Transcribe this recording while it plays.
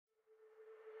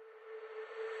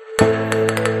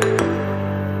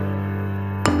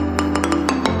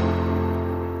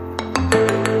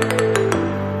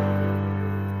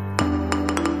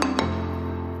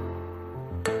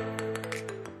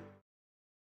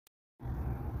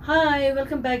Hi,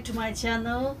 welcome back to my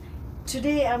channel.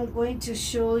 Today I'm going to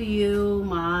show you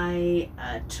my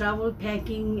travel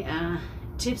packing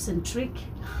tips and trick.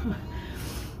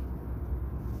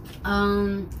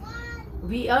 um,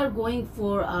 we are going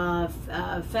for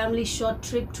a family short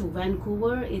trip to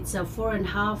Vancouver. It's a four and a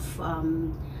half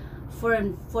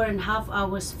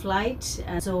hours flight.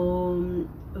 So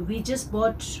we just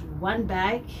bought one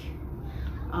bag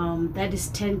that is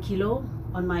 10 kilo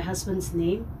on my husband's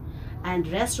name, and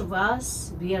rest of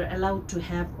us we are allowed to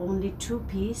have only two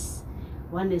piece.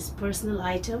 One is personal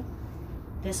item,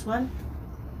 this one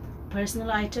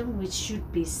personal item, which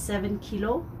should be 7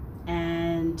 kilo,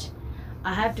 and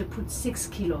I have to put 6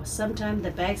 kilo. Sometimes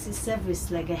the bags itself is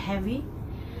like a heavy,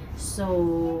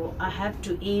 so I have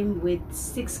to aim with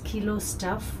 6 kilo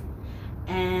stuff.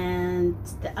 And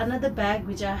another bag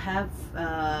which I have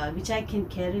which I can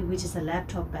carry, which is a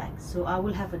laptop bag. So I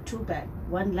will have a two bag,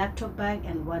 one laptop bag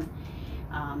and one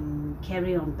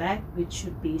carry-on bag, which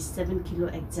should be 7 kilo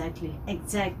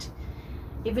exact.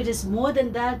 If it is more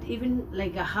than that, even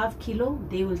like a half kilo,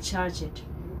 they will charge it.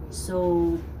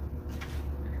 So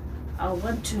I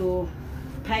want to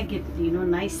pack it,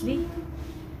 nicely,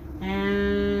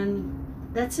 and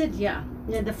that's it. Yeah,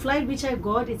 the flight which I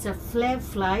got, it's a Flair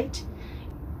flight.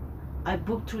 I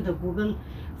booked through the Google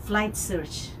flight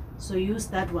search, so use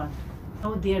that one.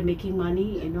 How they are making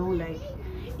money, like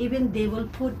even they will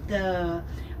put the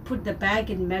bag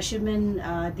in measurement.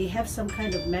 They have some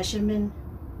kind of measurement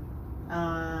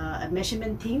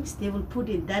things. They will put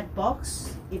in that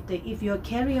box. If your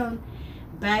carry-on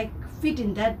bag fit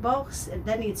in that box,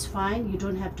 then it's fine, you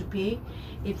don't have to pay.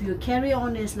 If your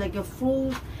carry-on is like a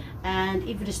full, and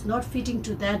if it is not fitting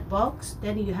to that box,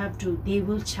 then they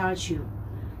will charge you.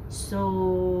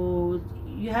 So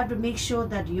you have to make sure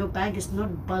that your bag is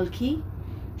not bulky,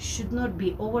 should not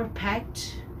be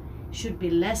overpacked, should be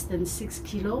less than 6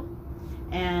 kilo.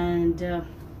 And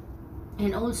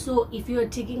also, if you are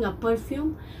taking a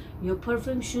perfume, your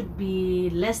perfume should be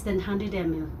less than 100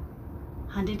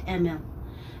 ml.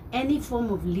 Any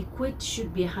form of liquid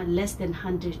should be less than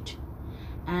 100.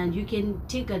 And you can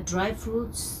take a dry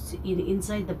fruits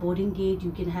inside the boarding gate.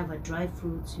 You can have a dry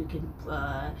fruits.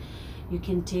 You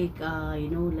can take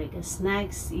like a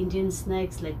snacks, Indian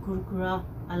snacks like kurkura.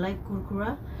 I like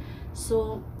kurkura.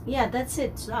 So yeah, that's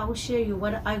it. So I will share you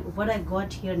what I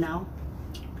got here now.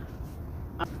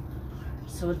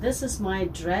 So this is my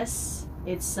dress.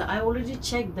 It's I already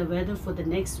checked the weather for the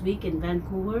next week in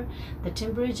Vancouver. The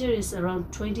temperature is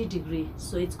around 20 degrees,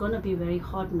 so it's gonna be very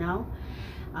hot now.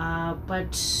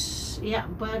 But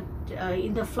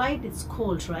in the flight it's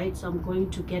cold, right? So I'm going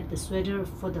to get the sweater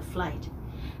for the flight.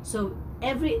 So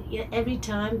every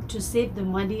time, to save the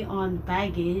money on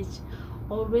baggage,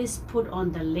 always put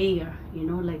on the layer,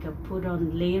 like a put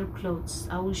on layer clothes.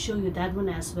 I will show you that one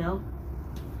as well.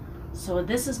 So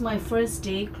this is my first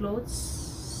day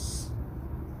clothes,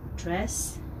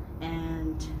 dress,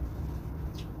 and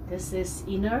this is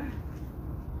inner.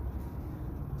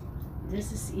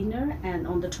 This is inner, and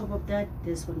on the top of that,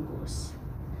 this one goes.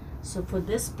 So for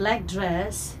this black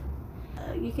dress,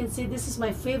 you can see this is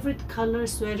my favorite color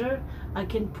sweater. I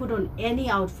can put on any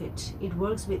outfit. It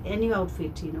works with any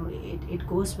outfit, it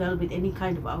goes well with any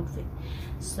kind of outfit.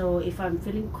 So if I'm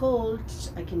feeling cold,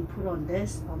 I can put on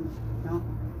this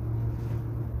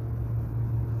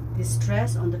this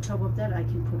dress. On the top of that, I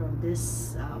can put on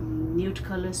this nude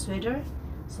color sweater.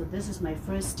 So this is my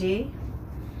first day,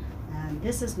 and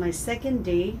this is my second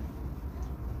day.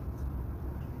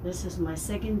 This is my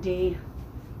second day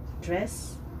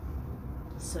dress.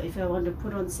 So if I want to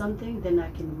put on something, then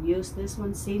I can use this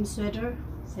one, same sweater,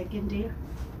 second day.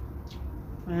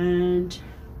 And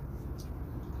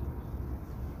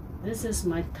this is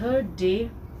my third day.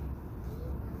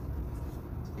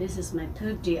 This is my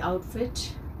third day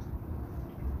outfit,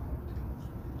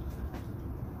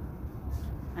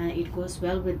 and it goes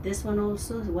well with this one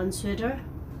also, one sweater.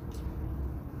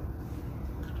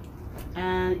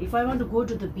 And if I want to go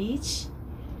to the beach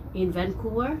in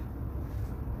Vancouver,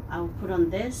 I'll put on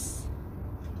this.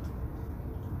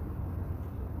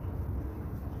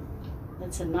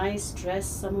 That's a nice dress,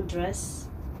 summer dress.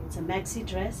 It's a maxi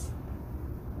dress,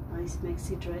 nice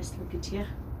maxi dress, look at here.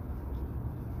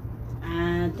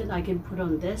 And then I can put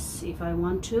on this if I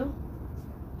want to,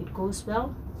 it goes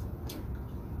well.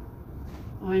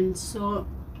 And so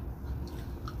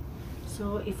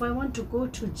if I want to go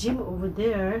to gym over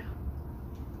there,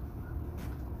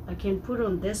 I can put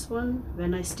on this one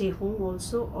when I stay home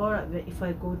also, or if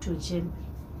I go to gym,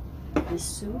 this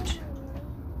suit,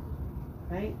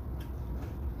 right?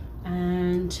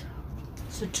 And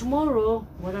so tomorrow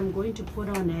what I'm going to put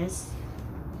on is,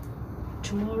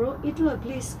 tomorrow, Itla,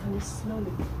 please come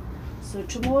slowly. So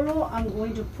tomorrow I'm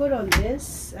going to put on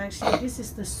this. Actually, this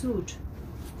is the suit.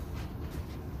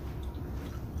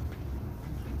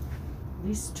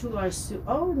 These two are suit.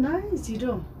 Oh, nice, you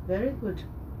know, very good.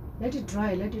 Let it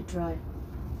dry, let it dry.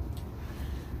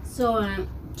 So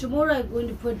tomorrow I'm going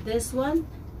to put this one,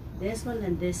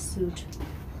 and this suit.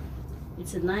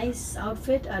 It's a nice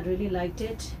outfit. I really liked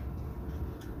it.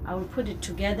 I will put it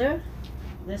together,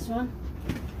 this one,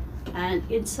 and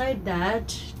inside that,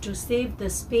 to save the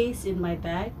space in my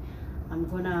bag,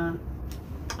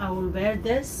 I will wear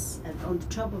this, and on the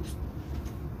top of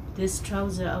this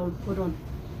trouser I will put on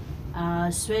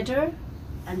a sweater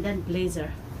and then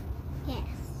blazer. Yes.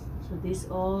 So this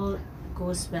all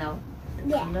goes well. The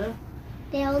Yeah. color.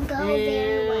 They'll go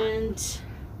very well. And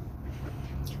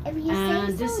If you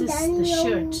say this so, is then the we'll,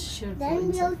 shirt for then we'll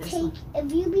inside this take. one.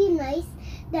 If you be nice,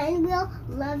 then we'll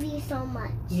love you so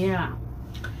much. Yeah.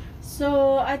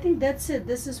 So I think that's it.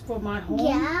 This is for my home.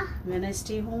 Yeah. When I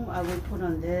stay home, I will put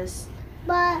on this.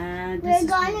 But And this we're is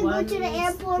gonna go one, to the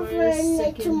airport first, for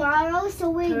second, tomorrow, so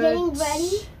we're third. getting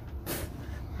ready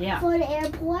Yeah. for the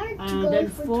airport to And go then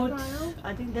for fourth, tomorrow.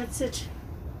 I think that's it.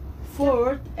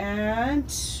 Fourth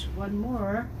and one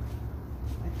more.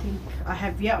 I think I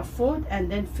have, yeah, fourth and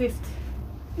then fifth.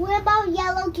 What about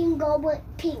yellow can go with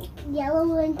pink?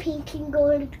 Yellow and pink can go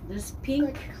with This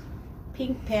pink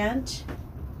pant.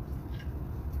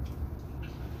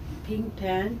 Pink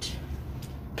pant.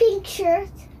 pink shirt.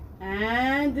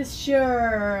 And this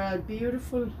shirt.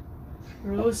 Beautiful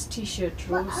rose t-shirt.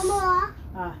 But Rose. Amala,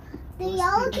 the rose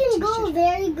yellow printed can go t-shirt.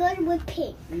 very good with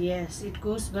pink. Yes, it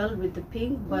goes well with the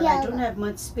pink, but I Yellow. don't have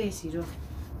much space, you know.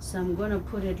 So I'm gonna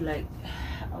put it like,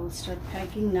 I will start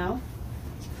packing now.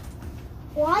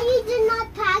 Why you did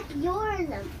not pack yours?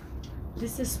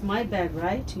 This is my bag,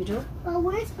 right? You know? But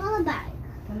where's Bella bag?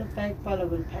 Pala bag, Pala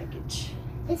will pack it.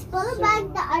 Is Bella So-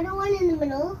 bag the other one in the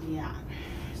middle? Yeah.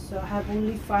 So I have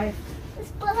only 5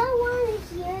 Is Bella one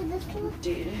here? This one?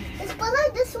 days. Is Bella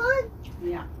this one?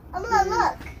 Yeah. Amala,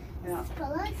 look. Yeah. Is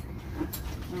Bella's?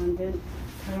 And then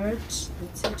third,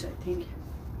 that's it, I think.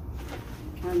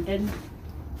 And then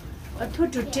I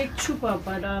thought to take chupa,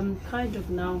 but I'm kind of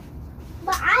now.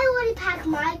 But I already packed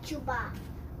my chupa.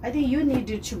 I think you need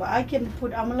the chupa. I can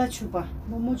put Amala chupa.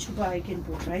 Momo chupa I can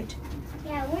put, right?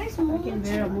 Yeah, where's I Momo can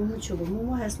wear a chupa? Momo chupa.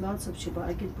 Momo has lots of chupa.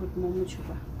 I can put Momo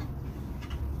chupa.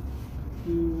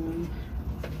 So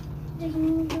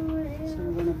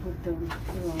I'm gonna put them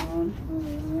on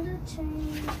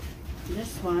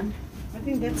this one. I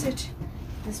think that's it.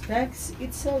 This bag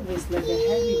itself is like a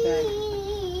heavy bag.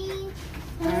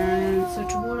 And so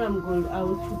tomorrow I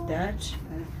will put that.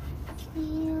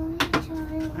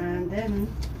 And then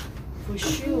for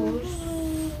shoes,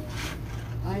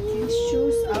 I think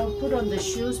shoes, I'll put on the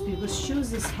shoes because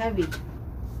shoes is heavy.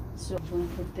 So I'm gonna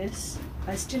put this.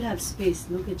 I still have space.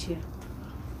 Look at here.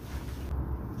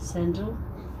 Sandal.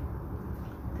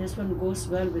 This one goes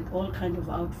well with all kind of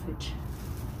outfit.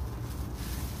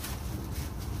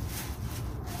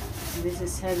 And this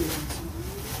is heavy also.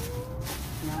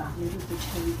 Yeah, a little bit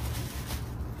heavy.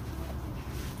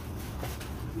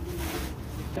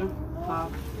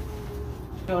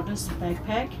 Daughter's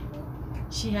backpack.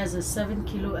 She has a 7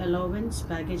 kilo allowance,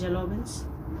 baggage allowance.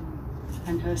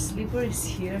 And her slipper is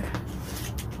here.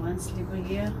 One slipper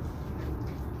here.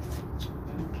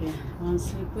 Okay, one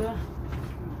slipper.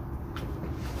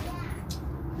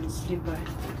 And slipper.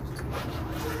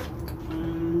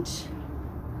 And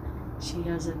she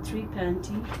has a 3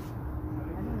 panty. I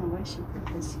don't know why she put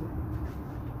this here.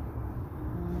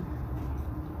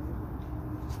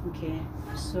 Okay,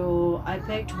 so I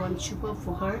packed one chupa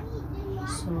for her.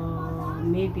 So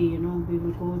maybe, you know, we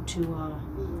will go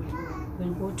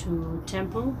to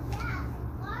temple.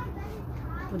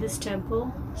 For this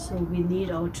temple, so we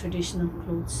need our traditional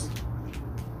clothes.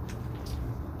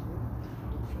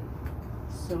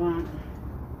 So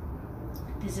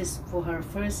this is for her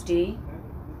first day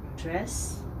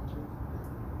dress,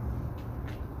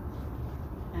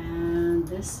 and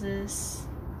this is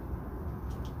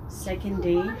second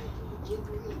day,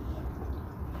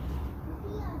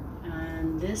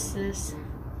 and this is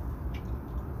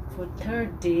for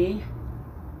third day.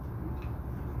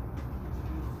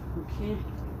 Okay,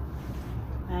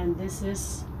 and this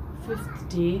is 5th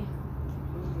day.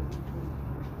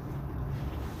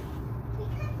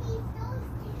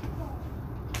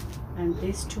 And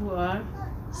these two are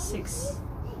 6.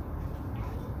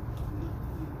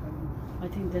 I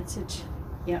think that's it.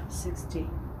 Yeah, 6th day.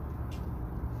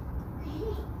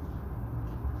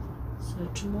 So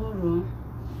tomorrow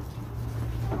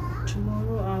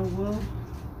I will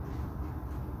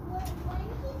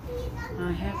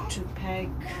I have to pack.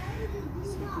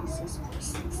 So this is for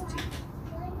 60.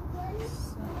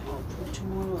 So for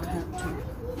tomorrow I have to.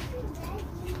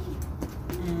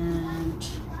 And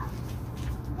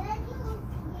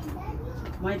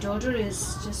my daughter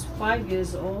is just 5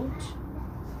 years old.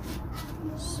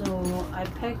 So I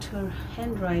packed her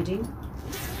handwriting.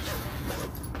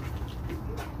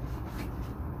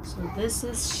 So this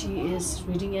is, she is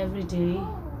reading every day.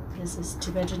 This is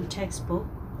Tibetan textbook.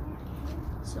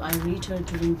 So I read her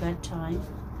during bedtime.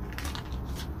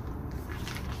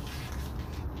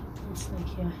 It's like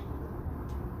here.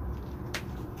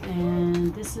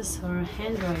 And this is her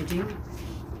handwriting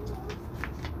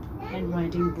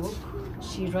book.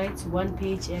 She writes 1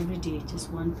 page every day, just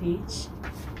 1 page.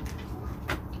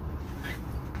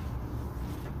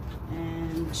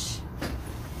 And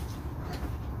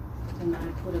then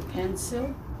I put a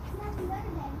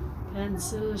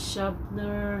pencil,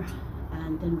 sharpener,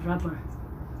 and then rubber.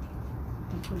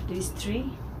 I put these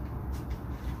 3.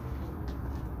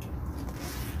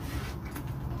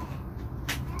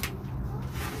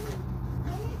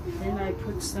 Then I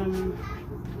put some,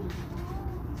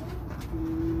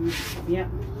 yeah,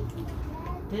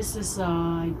 this is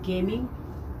gaming.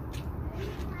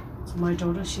 So my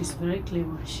daughter, she's very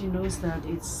clever. She knows that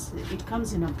it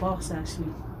comes in a box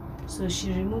actually. So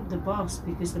she removed the box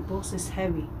because the box is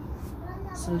heavy.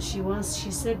 So she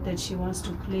said that she wants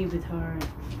to play with her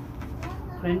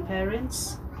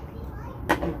grandparents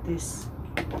with this.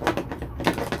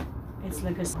 It's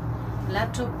like a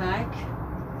laptop bag.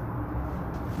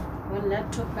 One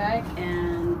laptop bag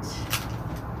and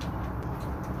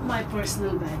my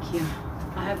personal bag here.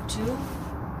 I have 2,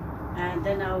 and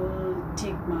then I will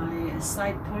take my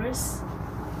side purse,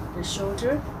 the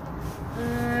shoulder.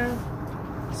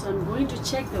 So I'm going to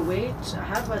check the weight. I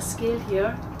have a scale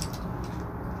here.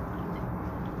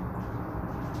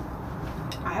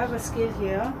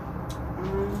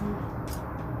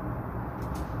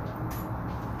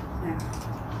 Yeah.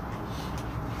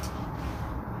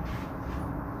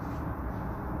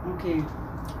 Okay.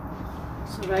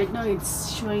 So right now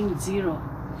it's showing 0.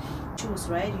 Choose,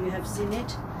 right? You have seen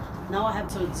it. Now I have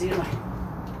to 0.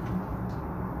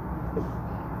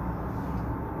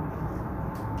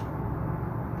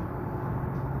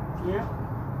 Yeah.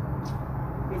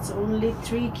 It's only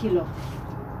 3 kilo.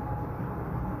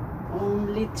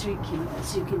 Only 3 kilo.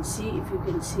 As you can see, if you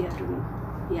can see, I don't know.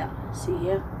 Yeah, see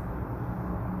here.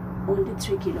 Only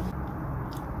 3 kilo.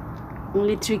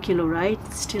 Only 3 kilo, right?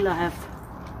 Still I have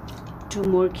 2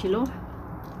 more kilo.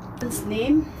 His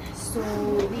name. So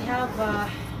we have,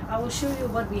 I will show you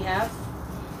what we have.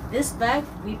 This bag,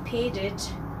 we paid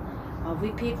it.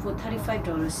 We paid for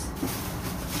 $35.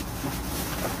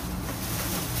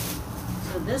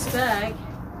 So this bag,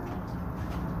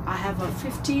 I have a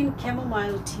 15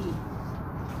 chamomile tea.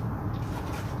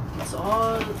 It's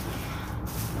all.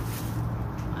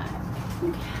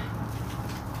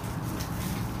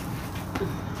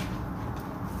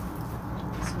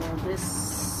 So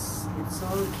this, it's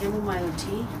all chamomile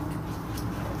tea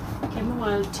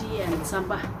and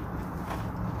samba. I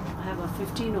have a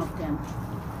 15 of them.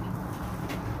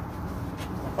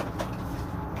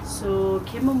 So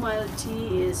chamomile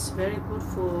tea is very good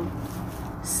for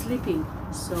sleeping.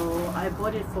 So I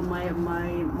bought it for my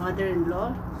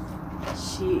mother-in-law.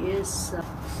 She is, so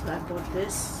I bought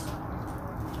this.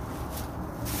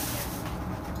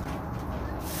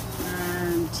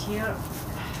 And here,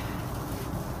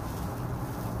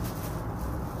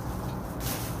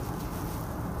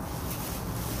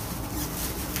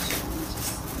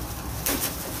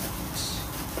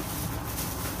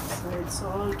 so it's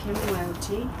all chamomile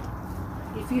tea.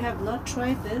 If you have not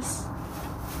tried this,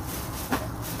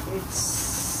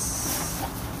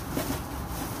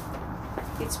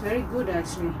 it's very good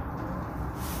actually.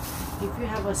 If you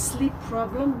have a sleep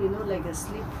problem, you know, like a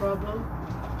sleep problem,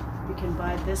 you can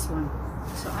buy this one.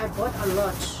 So I bought a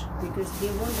lot because they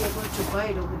won't be able to buy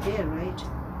it over there, right?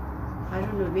 I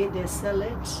don't know where they sell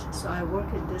it. So I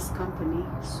work at this company,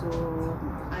 so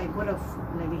I got a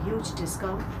huge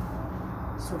discount.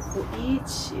 So for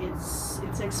each, it's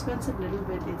expensive a little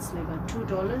bit. It's like a $2,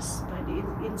 but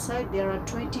inside there are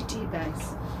 20 tea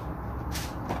bags.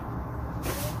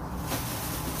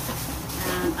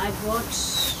 And I bought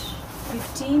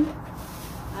 15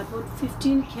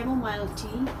 chamomile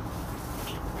tea,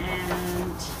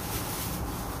 and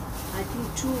I think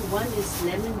one is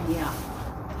lemon here.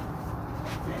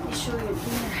 Let me show you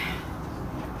here.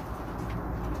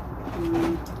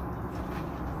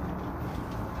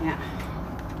 Yeah.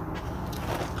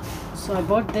 So I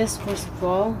bought this first of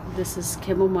all. This is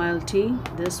chamomile tea.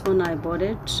 This one I bought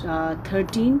it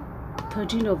 13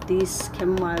 of these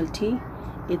chamomile tea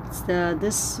It's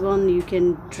this one you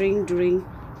can drink during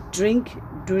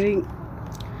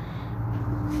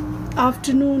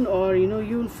afternoon, or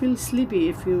you'll feel sleepy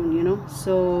if you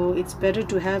so it's better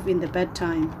to have in the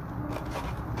bedtime.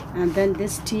 And then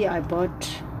this tea I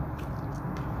bought,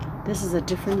 this is a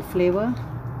different flavor,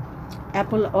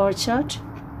 apple orchard.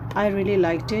 I really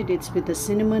liked it. It's with the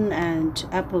cinnamon and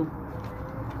apple.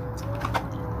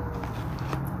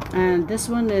 And this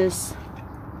one is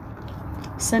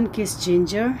sun-kissed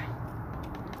ginger,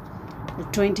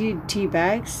 20 tea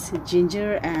bags,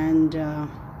 ginger and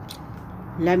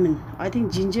lemon. I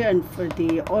think ginger and for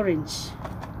the orange.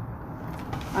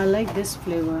 I like this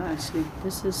flavor actually.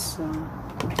 This is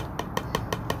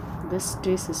this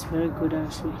taste is very good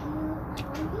actually.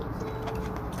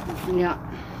 Yeah.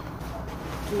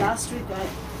 Last week I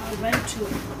went to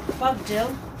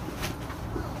Parkdale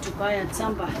to buy a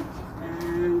tsamba,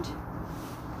 and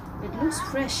it looks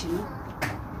fresh,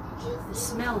 The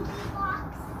smell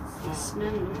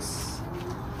looks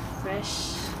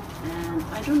fresh, and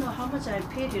I don't know how much I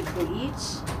paid it for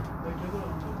each.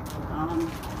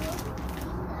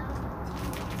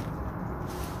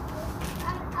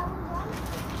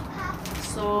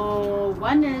 So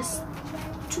one is,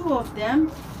 two of them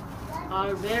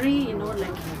are very,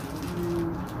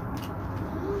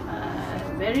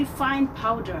 very fine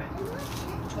powder.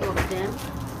 Two of them.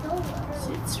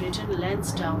 So it's written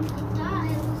Lansdowne.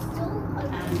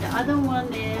 And the other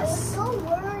one is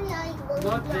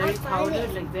not very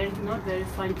powdered, not very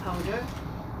fine powder.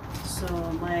 So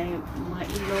my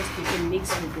in-laws, they can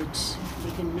mix with it.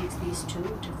 They can mix these two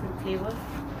different flavor,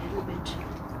 a little bit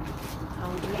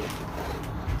powdery.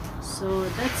 So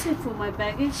that's it for my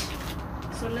baggage.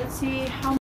 So let's see how